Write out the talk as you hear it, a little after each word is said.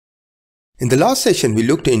In the last session, we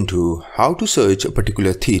looked into how to search a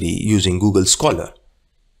particular theory using Google Scholar.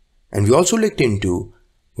 And we also looked into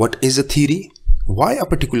what is a theory, why a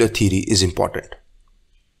particular theory is important.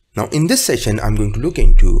 Now in this session, I'm going to look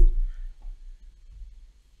into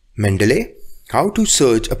Mendeley, how to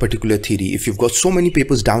search a particular theory if you've got so many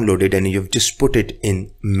papers downloaded and you've just put it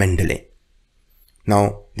in Mendeley.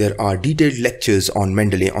 Now there are detailed lectures on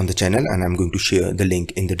Mendeley on the channel, and I'm going to share the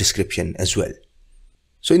link in the description as well.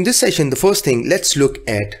 So in this session, the first thing, let's look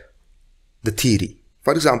at the theory.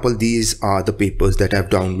 For example, these are the papers that I've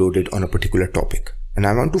downloaded on a particular topic, and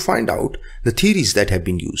I want to find out the theories that have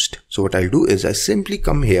been used. So what I'll do is I simply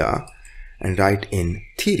come here and write in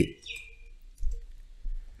theory.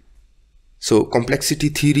 So complexity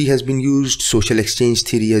theory has been used, social exchange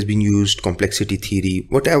theory has been used, complexity theory,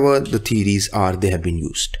 whatever the theories are, they have been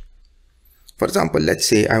used. For example, let's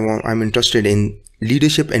say I'm interested in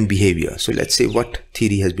leadership and behavior. So let's say what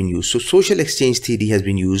theory has been used. So social exchange theory has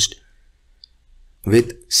been used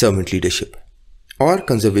with servant leadership, or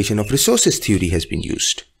conservation of resources theory has been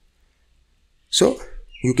used. So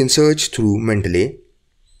you can search through Mendeley,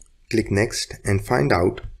 click next, and find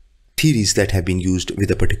out theories that have been used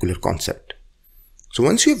with a particular concept. So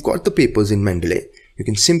once you have got the papers in Mendeley, you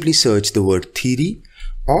can simply search the word theory,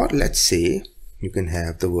 or let's say you can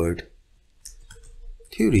have the word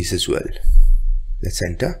theories as well. Let's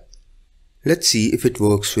enter. Let's see if it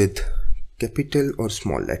works with capital or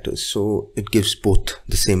small letters. So it gives both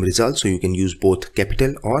the same result. So you can use both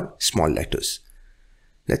capital or small letters.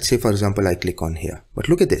 Let's say, for example, I click on here. But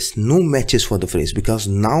look at this. No matches for the phrase, because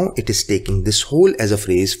now it is taking this whole as a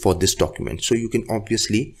phrase for this document. So you can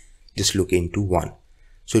obviously just look into one.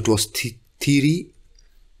 So it was theory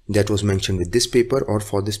that was mentioned with this paper or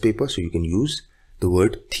for this paper. So you can use the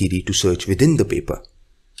word theory to search within the paper.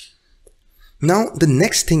 Now, the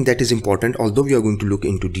next thing that is important, although we are going to look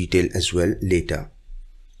into detail as well later,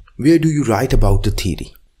 where do you write about the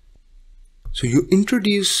theory? So you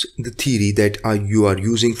introduce the theory that you are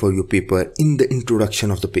using for your paper in the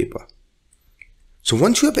introduction of the paper. So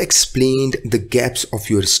once you have explained the gaps of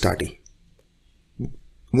your study,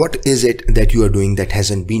 what is it that you are doing that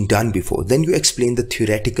hasn't been done before, then you explain the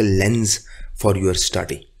theoretical lens for your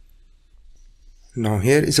study. Now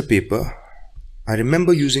here is a paper. I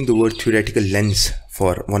remember using the word theoretical lens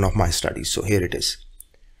for one of my studies. So here it is.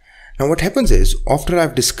 Now what happens is, after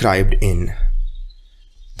I've described in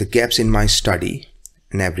the gaps in my study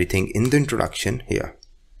and everything in the introduction here,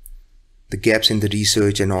 the gaps in the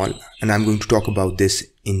research and all, and I'm going to talk about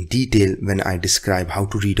this in detail when I describe how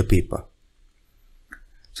to read a paper.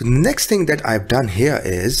 So the next thing that I've done here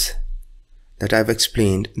is that I've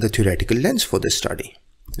explained the theoretical lens for this study.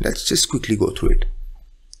 Let's just quickly go through it.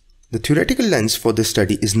 The theoretical lens for this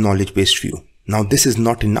study is knowledge-based view. Now this is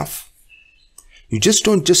not enough. You just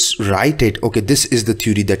don't just write it, okay, this is the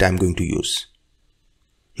theory that I'm going to use.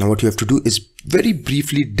 Now what you have to do is very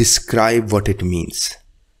briefly describe what it means.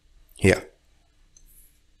 Here.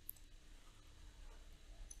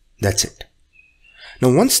 That's it.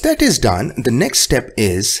 Now once that is done, the next step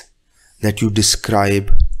is that you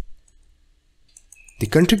describe the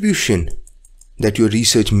contribution that your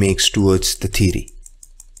research makes towards the theory.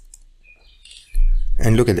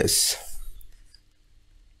 And look at this.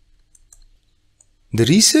 The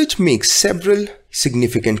research makes several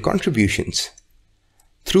significant contributions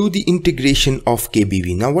through the integration of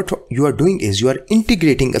KBV. Now what you are doing is you are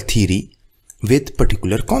integrating a theory with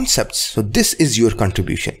particular concepts. So this is your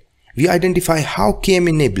contribution. We identify how KM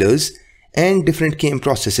enablers and different KM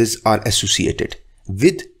processes are associated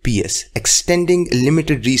with PS, extending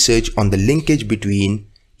limited research on the linkage between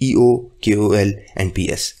EO, KOL and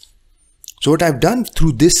PS. So what I've done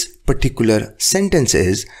through this particular sentence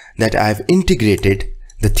is that I've integrated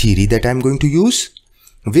the theory that I'm going to use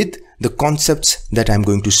with the concepts that I'm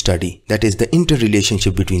going to study. That is the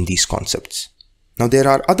interrelationship between these concepts. Now there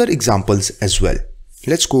are other examples as well.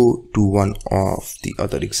 Let's go to one of the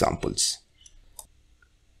other examples.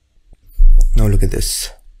 Now look at this.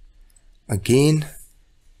 Again,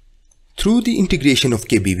 through the integration of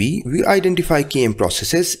KBV, we identify KM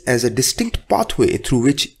processes as a distinct pathway through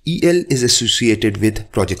which EL is associated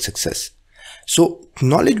with project success. So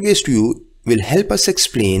knowledge-based view will help us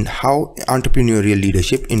explain how entrepreneurial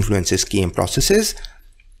leadership influences KM processes,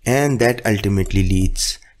 and that ultimately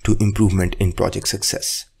leads to improvement in project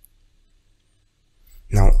success.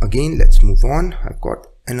 Now again, let's move on. I've got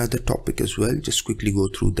another topic as well. Just quickly go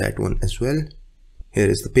through that one as well. Here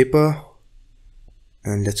is the paper.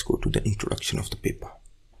 And let's go to the introduction of the paper.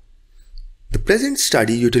 The present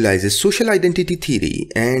study utilizes social identity theory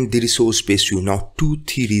and the resource-based view. Now, two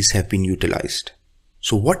theories have been utilized.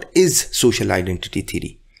 So what is social identity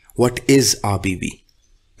theory? what is RBV?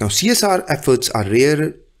 Now, CSR efforts are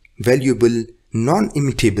rare, valuable,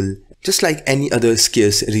 non-imitable, just like any other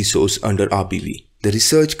scarce resource under RBV. The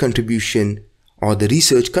research contribution or the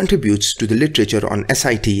research contributes to the literature on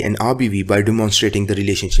SIT and RBV by demonstrating the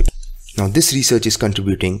relationship. Now, this research is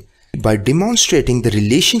contributing by demonstrating the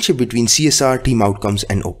relationship between CSR team outcomes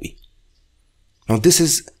and OP. Now, this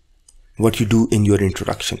is what you do in your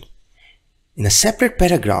introduction. In a separate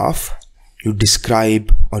paragraph, you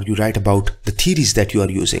describe or you write about the theories that you are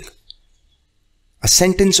using. A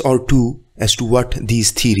sentence or two as to what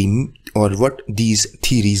these theories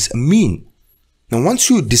mean. Now, once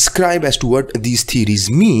you describe as to what these theories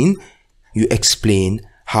mean, you explain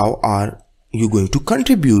how are you going to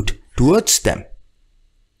contribute towards them.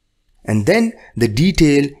 And then the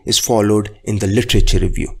detail is followed in the literature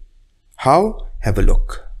review. How? Have a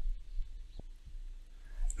look.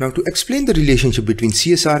 Now, to explain the relationship between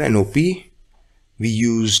CSR and OP, we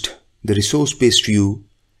used the resource-based view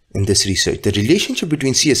in this research. The relationship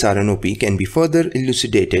between CSR and OP can be further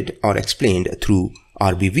elucidated or explained through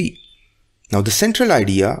RBV. Now, the central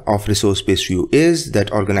idea of resource-based view is that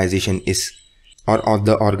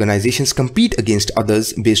the organizations compete against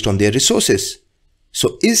others based on their resources.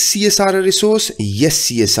 So, is CSR a resource? Yes,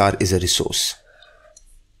 CSR is a resource.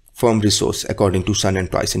 Firm resource, according to Sun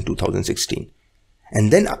and Price in 2016.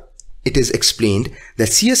 And then it is explained that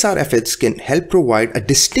CSR efforts can help provide a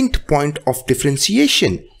distinct point of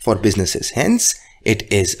differentiation for businesses. Hence,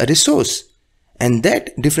 it is a resource. And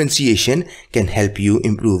that differentiation can help you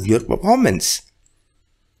improve your performance.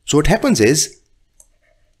 So what happens is,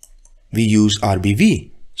 we use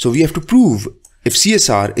RBV. So we have to prove if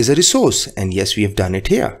CSR is a resource. And yes, we have done it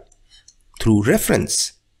here through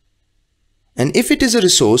reference. And if it is a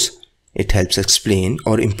resource, it helps explain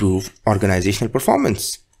or improve organizational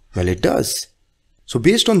performance. Well, it does. So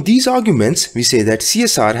based on these arguments, we say that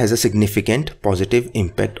CSR has a significant positive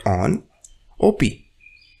impact on OP.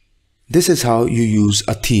 This is how you use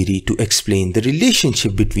a theory to explain the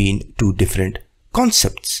relationship between two different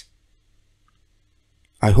concepts.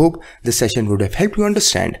 I hope this session would have helped you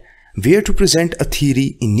understand where to present a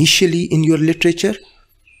theory initially in your literature,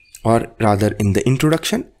 or rather in the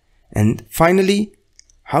introduction, and finally,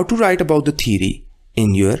 how to write about the theory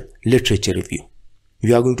in your literature review.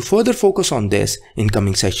 We are going to further focus on this in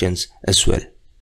coming sessions as well.